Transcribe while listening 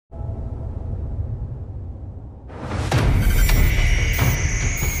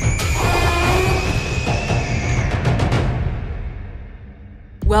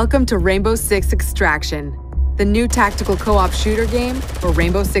Welcome to Rainbow Six Extraction, the new tactical co-op shooter game where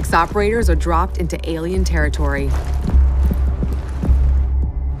Rainbow Six operators are dropped into alien territory.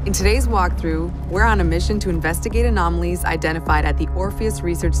 In today's walkthrough, we're on a mission to investigate anomalies identified at the Orpheus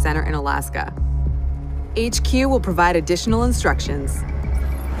Research Center in Alaska. HQ will provide additional instructions.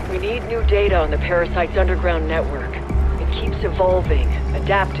 We need new data on the parasite's underground network. It keeps evolving,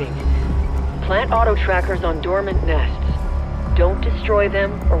 adapting. Plant auto trackers on dormant nests. Don't destroy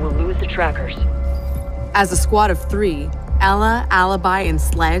them or we'll lose the trackers. As a squad of 3, Ella, Alibi, and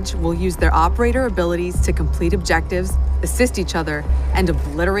Sledge will use their operator abilities to complete objectives, assist each other, and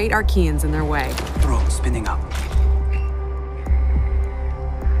obliterate Archeans in their way. Drone spinning up.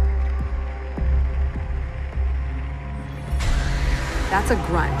 That's a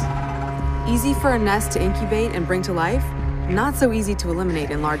grunt. Easy for a nest to incubate and bring to life, not so easy to eliminate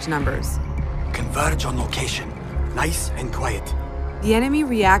in large numbers. Converge on location. Nice and quiet. The enemy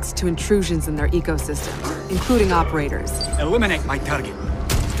reacts to intrusions in their ecosystem, including operators. Eliminate my target.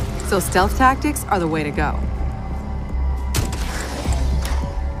 So stealth tactics are the way to go.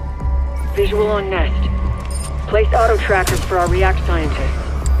 Visual on nest. Place auto trackers for our React scientists.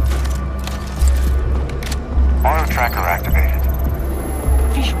 Auto tracker activated.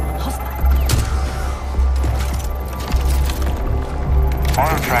 Visual hostile.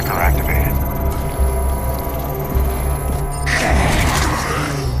 Auto tracker activated.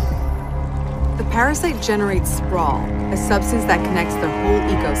 The parasite generates sprawl, a substance that connects their whole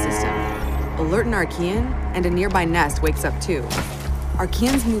ecosystem. Alert an Archean, and a nearby nest wakes up too.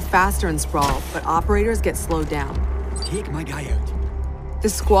 Archeans move faster in sprawl, but operators get slowed down. Take my guy out. The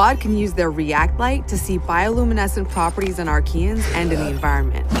squad can use their React light to see bioluminescent properties in Archeans and in the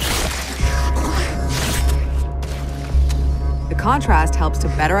environment. The contrast helps to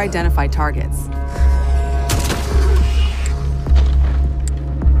better identify targets.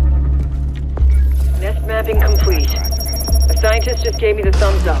 Nest mapping complete. A scientist just gave me the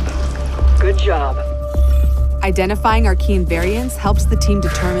thumbs up. Good job. Identifying Archean variants helps the team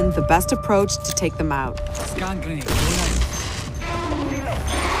determine the best approach to take them out. Scan grenade.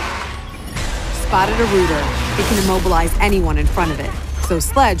 Spotted a router. It can immobilize anyone in front of it, so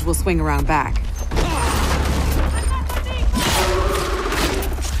Sledge will swing around back.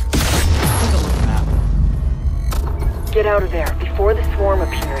 Get out of there before the swarm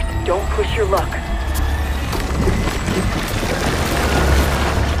appears. Don't push your luck.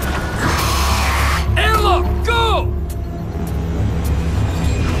 Airlock, go!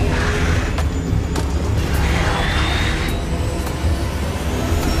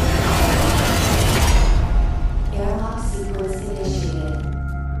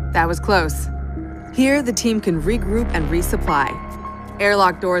 That was close. Here, the team can regroup and resupply.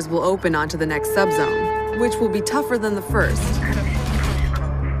 Airlock doors will open onto the next subzone, which will be tougher than the first.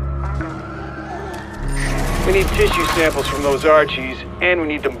 We need tissue samples from those Archies, and we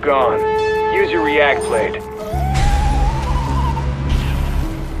need them gone. Use your React blade.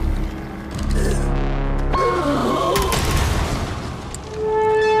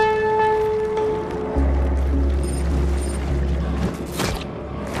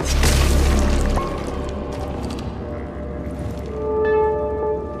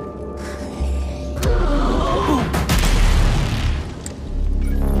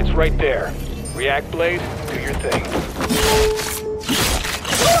 It's right there. React blade, do your thing.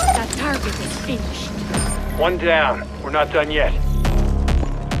 That target is finished. One down. We're not done yet.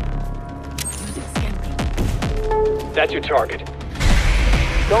 That's your target.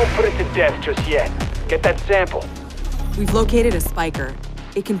 Don't put it to death just yet. Get that sample. We've located a spiker.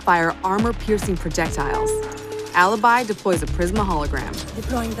 It can fire armor-piercing projectiles. Alibi deploys a Prisma hologram.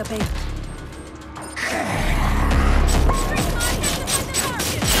 Deploying the bait.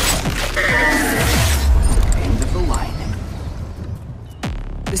 End of the line.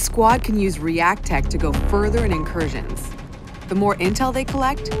 The squad can use React tech to go further in incursions. The more intel they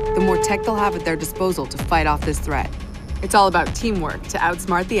collect, the more tech they'll have at their disposal to fight off this threat. It's all about teamwork to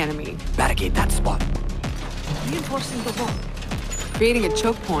outsmart the enemy. Barricade that spot. Reinforcing the wall. Creating a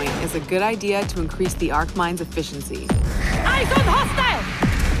choke point is a good idea to increase the arc mine's efficiency. Eyes on hostile!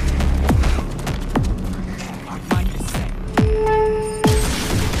 Our mine is set.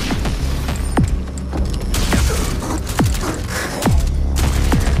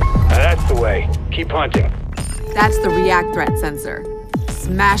 That's the way. Keep hunting. That's the React threat sensor.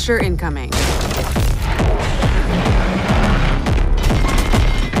 Smasher incoming.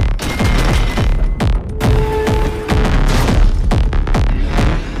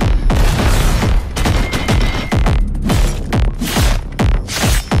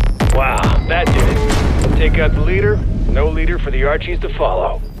 Wow, that did it. Take out the leader, no leader. leader for the Archies to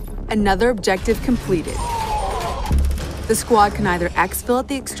follow. Another objective completed. The squad can either exfil at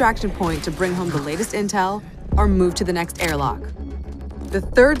the extraction point to bring home the latest intel, or move to the next airlock. The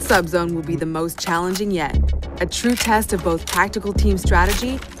third subzone will be the most challenging yet, a true test of both tactical team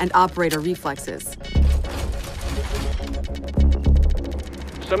strategy and operator reflexes.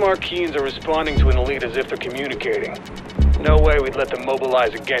 Some Archeans are responding to an elite as if they're communicating. No way we'd let them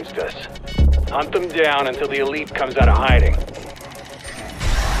mobilize against us. Hunt them down until the elite comes out of hiding.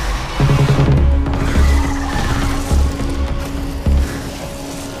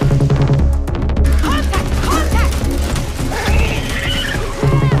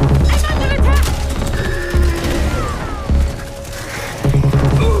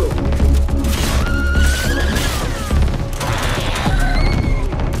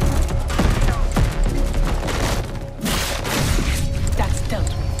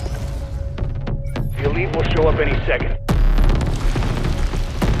 The elite will show up any second.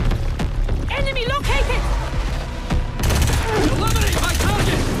 Enemy located! Eliminate my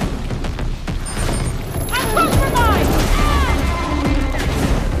target! I'm compromised!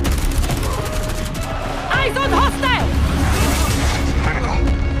 Eyes on hostile!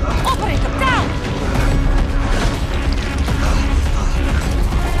 Operator down!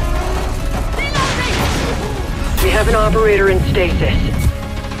 Reloading! We have an operator in stasis.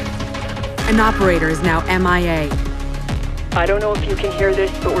 An operator is now MIA. I don't know if you can hear this,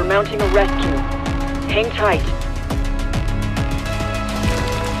 but we're mounting a rescue. Hang tight.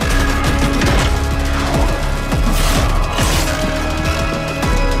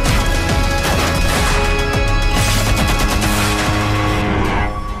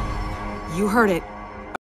 You heard it.